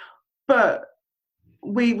 but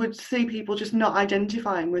we would see people just not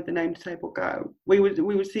identifying with the name Disabled Go. We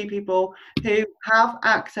would see people who have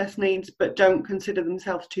access needs but don't consider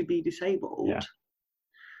themselves to be disabled. Yeah.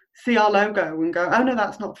 See our logo and go, oh no,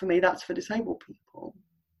 that's not for me, that's for disabled people.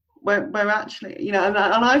 We're actually, and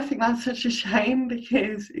I think that's such a shame,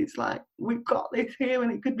 because it's like, we've got this here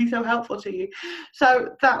and it could be so helpful to you.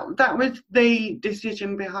 So that was the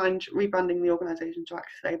decision behind rebranding the organisation to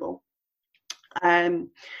Accessable,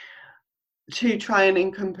 to try and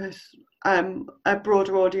encompass a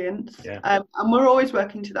broader audience. Yeah. And we're always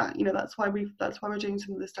working to that. That's why we're doing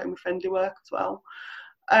some of the stoma friendly work as well.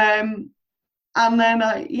 And then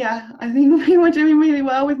I think we were doing really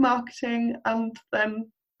well with marketing, and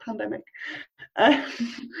then pandemic,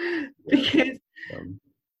 because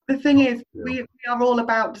the thing is, we are all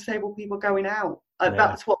about disabled people going out.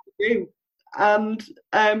 That's what we do. And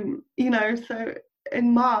so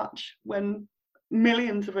in March, when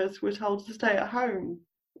millions of us were told to stay at home,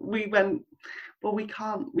 we went, well, we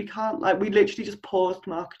can't, like, we literally just paused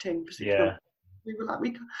marketing for 6 months. We were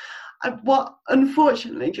like, what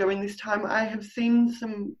unfortunately during this time I have seen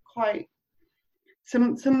some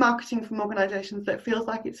marketing from organisations that feels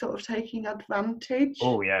like it's sort of taking advantage.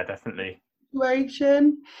 Oh yeah, definitely.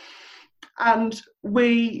 Situation, and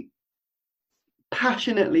we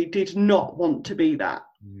passionately did not want to be that.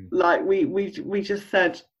 Like we just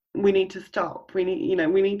said we need to stop. We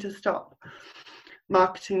need to stop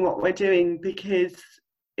marketing what we're doing because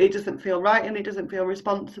it doesn't feel right and it doesn't feel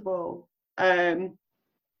responsible. And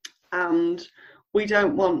we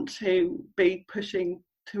don't want to be pushing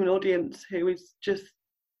to an audience who is just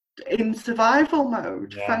in survival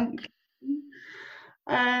mode, frankly.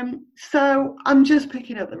 So I'm just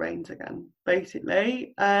picking up the reins again,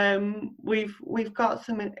 basically. We've got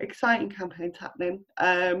some exciting campaigns happening.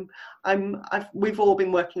 We've all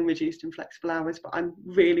been working reduced and flexible hours, but I'm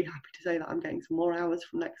really happy to say that I'm getting some more hours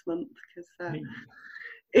from next month because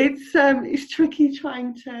it's tricky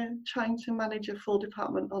trying to manage a full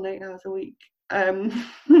department on 8 hours a week.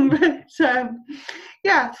 But so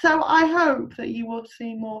I hope that you will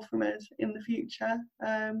see more from us in the future.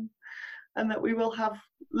 And that we will have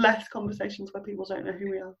less conversations where people don't know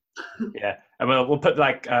who we are. Yeah, and we'll put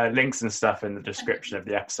like links and stuff in the description of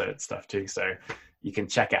the episode stuff too, so you can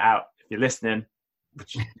check it out if you're listening.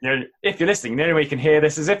 Which, if you're listening, the only way you can hear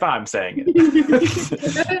this is if I'm saying it.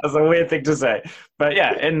 That's a weird thing to say, but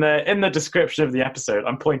yeah, in the description of the episode,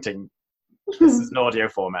 I'm pointing. This is an audio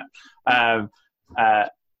format.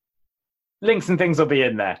 Links and things will be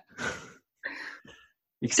in there.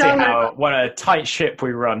 You can see what a tight ship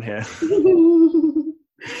we run here.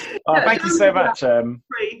 Thank you so much.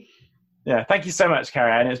 Thank you so much,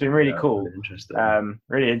 Carrie-Anne. It's been really cool. Really interesting.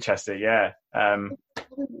 Really interesting, yeah.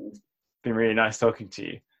 Been really nice talking to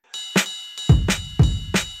you.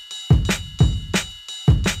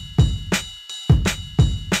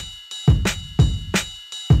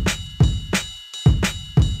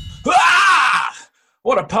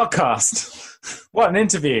 What a podcast. What an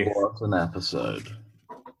interview. What an episode.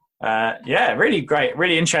 Really great,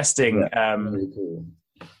 really interesting. Really cool.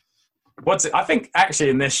 I think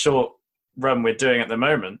actually in this short run we're doing at the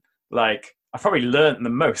moment, like I've probably learned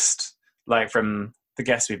the most, like from the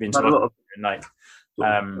guests we've been talking to, like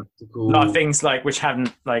a lot of things like which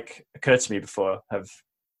hadn't like occurred to me before have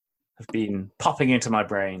been popping into my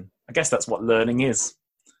brain. I guess that's what learning is.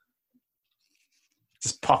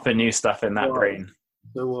 Just popping new stuff in that brain.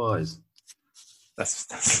 So wise.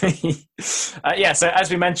 So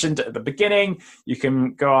as we mentioned at the beginning, you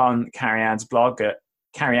can go on Carrie-Anne's blog at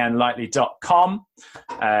carrieannlightly.com.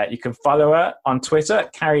 You can follow her on Twitter,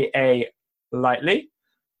 Carrie A. Lightly.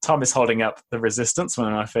 Tom is holding up The Resistance, one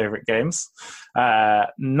of my favorite games.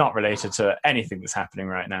 Not related to anything that's happening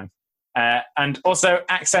right now. And also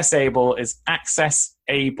Access-Able is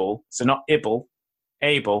Access-Able, so not Ibble,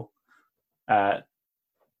 Able,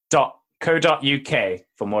 .co.uk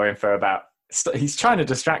for more info about. He's trying to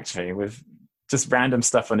distract me with just random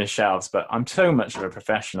stuff on his shelves, but I'm so much of a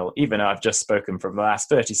professional, even though I've just spoken for the last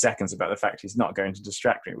 30 seconds about the fact he's not going to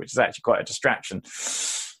distract me, which is actually quite a distraction.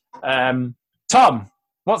 Tom,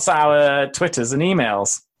 what's our Twitters and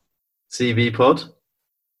emails? CB Pod.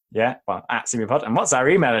 Yeah, well, at CB Pod. And what's our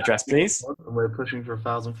email address, please? And we're pushing for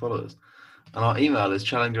 1,000 followers. And our email is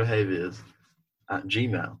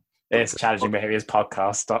challengingbehaviors@gmail.com. It's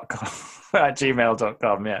challengingbehaviorspodcast.com at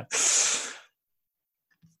gmail.com, yeah.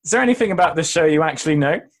 Is there anything about this show you actually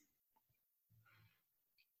know?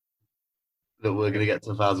 That we're going to get to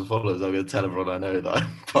 1,000 followers. I'm going to tell everyone I know that I'm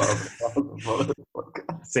part of 1,000 followers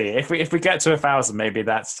podcast. See, if we get to 1,000, maybe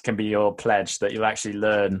that can be your pledge that you'll actually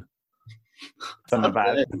learn something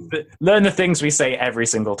about it. Learn the things we say every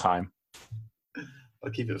single time. I'll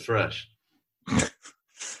keep it fresh.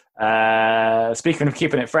 Speaking of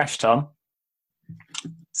keeping it fresh, Tom,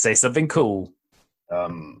 say something cool.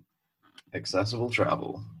 Accessible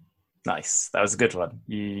travel. Nice. That was a good one.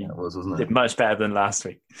 You wasn't it? Did much better than last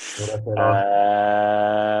week.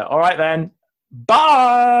 All right then.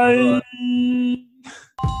 Bye. Bye.